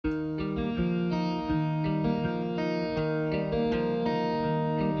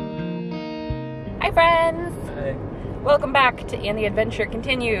Hi friends! Hi. Welcome back to And the Adventure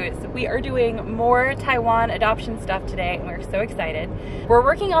Continues. We are doing more Taiwan adoption stuff today and we're so excited. We're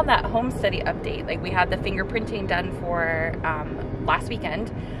working on that home study update. Like, we had the fingerprinting done for last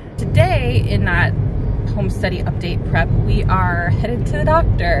weekend. Today in that home study update prep, we are headed to the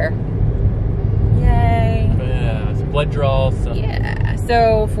doctor. Yay! Yeah, it's blood draws. So. Yeah,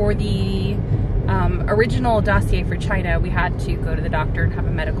 so for the original dossier for China, we had to go to the doctor and have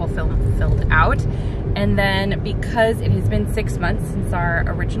a medical film filled out. And then because it has been 6 months since our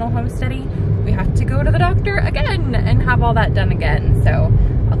original home study, we have to go to the doctor again and have all that done again. So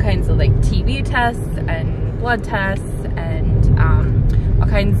all kinds of like TB tests and blood tests and all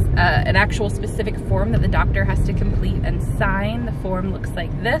kinds, an actual specific form that the doctor has to complete and sign. The form looks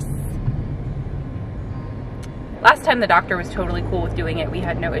like this. Last time the doctor was totally cool with doing it. We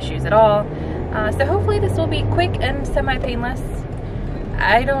had no issues at all. So hopefully this will be quick and semi-painless.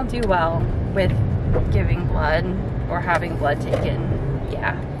 I don't do well with giving blood or having blood taken.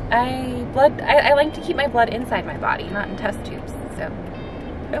 Yeah, I like to keep my blood inside my body, not in test tubes. So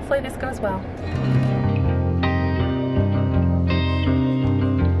hopefully this goes well.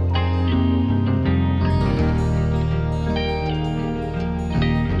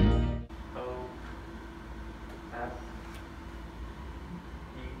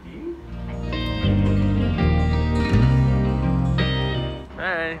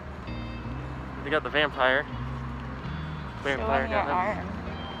 Hey, we got the vampire. Vampire got him.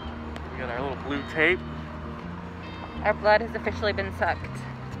 We got our little blue tape. Our blood has officially been sucked.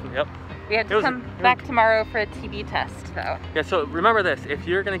 Yep. We have to come back tomorrow for a TB test, though. Yeah. So remember this: if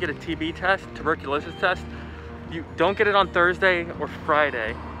you're gonna get a TB test, tuberculosis test, you don't get it on Thursday or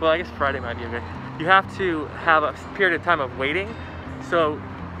Friday. Well, I guess Friday might be okay. You have to have a period of time of waiting. So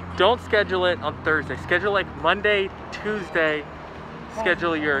don't schedule it on Thursday. Schedule like Monday, Tuesday.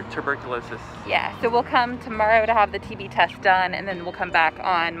 Schedule your tuberculosis. Yeah, so we'll come tomorrow to have the TB test done, and then we'll come back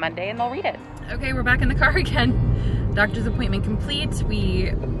on Monday and they'll read it. Okay, we're back in the car again. Doctor's appointment complete. We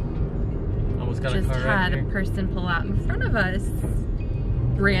almost got just a car had right a person pull out in front of us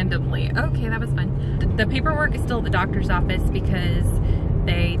randomly. Okay, that was fun. The paperwork is still at the doctor's office because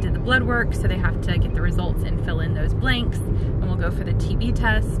they did the blood work, so they have to get the results and fill in those blanks, and we'll go for the TB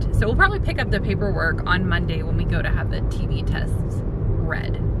test. So we'll probably pick up the paperwork on Monday when we go to have the TB tests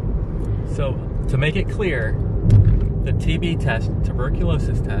read. So to make it clear, the TB test,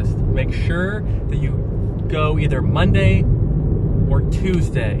 tuberculosis test, make sure that you go either Monday or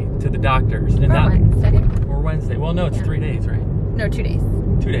Tuesday to the doctors. And or Wednesday. Well, no, it's 3 days, right? No, 2 days.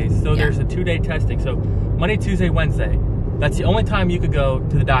 2 days. So there's a 2-day testing. So Monday, Tuesday, Wednesday. That's the only time you could go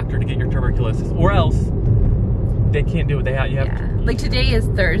to the doctor to get your tuberculosis, or else they can't do it. You have like today is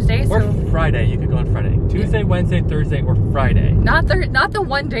Thursday, or Friday. You could go on Friday. Tuesday, Wednesday, Thursday, or Friday. Not the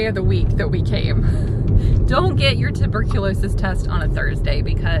one day of the week that we came. Don't get your tuberculosis test on a Thursday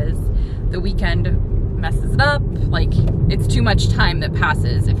because the weekend messes it up. Like, it's too much time that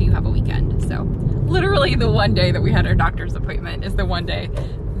passes if you have a weekend. So literally the one day that we had our doctor's appointment is the one day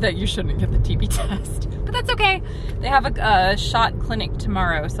that you shouldn't get the TB test. But that's okay. They have a shot clinic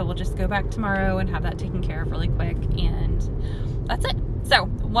tomorrow, so we'll just go back tomorrow and have that taken care of really quick, and that's it. So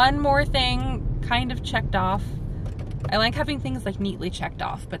one more thing kind of checked off. I like having things like neatly checked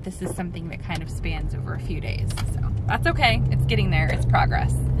off, but this is something that kind of spans over a few days, so that's okay. It's getting there. It's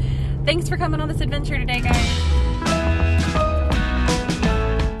progress. Thanks for coming on this adventure today, guys.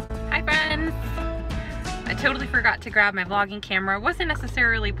 Hi friends. I totally forgot to grab my vlogging camera. Wasn't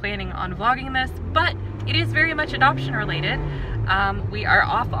necessarily planning on vlogging this, but it is very much adoption related. We are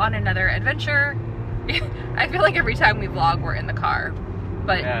off on another adventure. I feel like every time we vlog, we're in the car,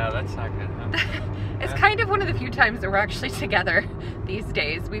 but yeah, that's not good. Huh? It's kind of one of the few times that we're actually together these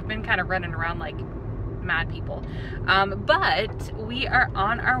days. We've been kind of running around like mad people. But we are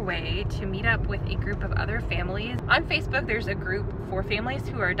on our way to meet up with a group of other families. On Facebook, there's a group for families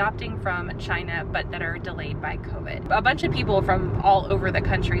who are adopting from China, but that are delayed by COVID. A bunch of people from all over the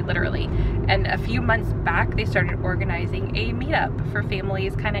country, literally. And a few months back, they started organizing a meetup for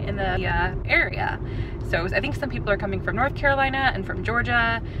families kind of in the area. So I think some people are coming from North Carolina and from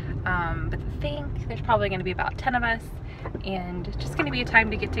Georgia. But I think there's probably going to be about 10 of us, and it's just going to be a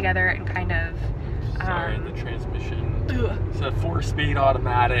time to get together and kind of sorry, the transmission. It's a 4-speed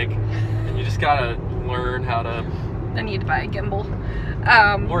automatic, and you just gotta learn how to. I need to buy a gimbal.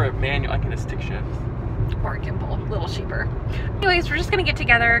 Or a manual. I can a stick shift. Or a gimbal, a little cheaper. Anyways, we're just gonna get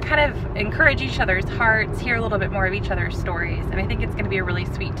together, kind of encourage each other's hearts, hear a little bit more of each other's stories, and I think it's gonna be a really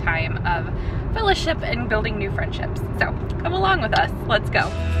sweet time of fellowship and building new friendships. So come along with us. Let's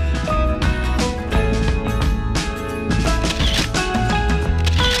go.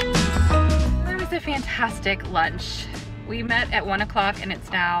 fantastic lunch. We met at 1 o'clock and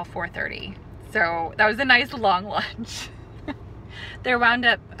it's now 4:30. So that was a nice long lunch. There wound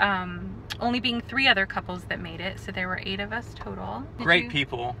up only being 3 other couples that made it, so there were 8 of us total. Great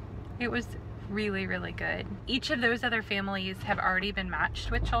people. It was really, really good. Each of those other families have already been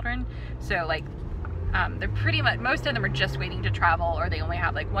matched with children, so like they're pretty much, most of them are just waiting to travel, or they only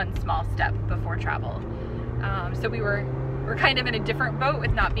have like one small step before travel. So we're kind of in a different boat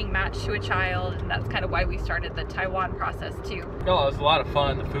with not being matched to a child, and that's kind of why we started the Taiwan process too. No, it was a lot of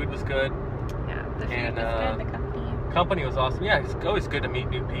fun. The food was good. Yeah, the food was good, the company was awesome. Yeah, it's always good to meet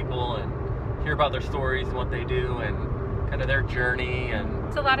new people and hear about their stories and what they do and kind of their journey. And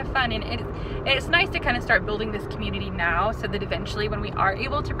it's a lot of fun, and it's nice to kind of start building this community now, so that eventually when we are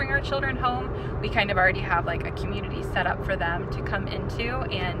able to bring our children home, we kind of already have like a community set up for them to come into,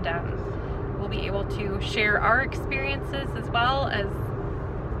 and we'll be able to share our experiences as well as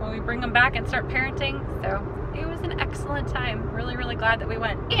when we bring them back and start parenting. So it was an excellent time. Really, really glad that we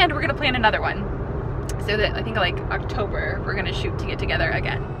went, and we're gonna plan another one. So that I think like October, we're gonna shoot to get together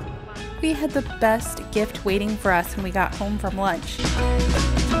again. We had the best gift waiting for us when we got home from lunch.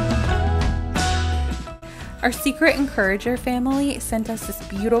 Our Secret Encourager family sent us this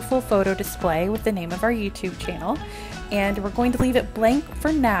beautiful photo display with the name of our YouTube channel, and we're going to leave it blank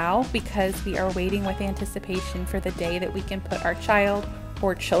for now because we are waiting with anticipation for the day that we can put our child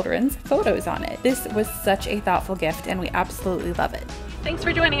or children's photos on it. This was such a thoughtful gift and we absolutely love it. Thanks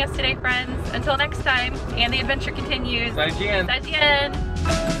for joining us today, friends. Until next time, and the adventure continues. 再见. 再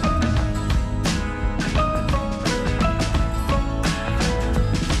见.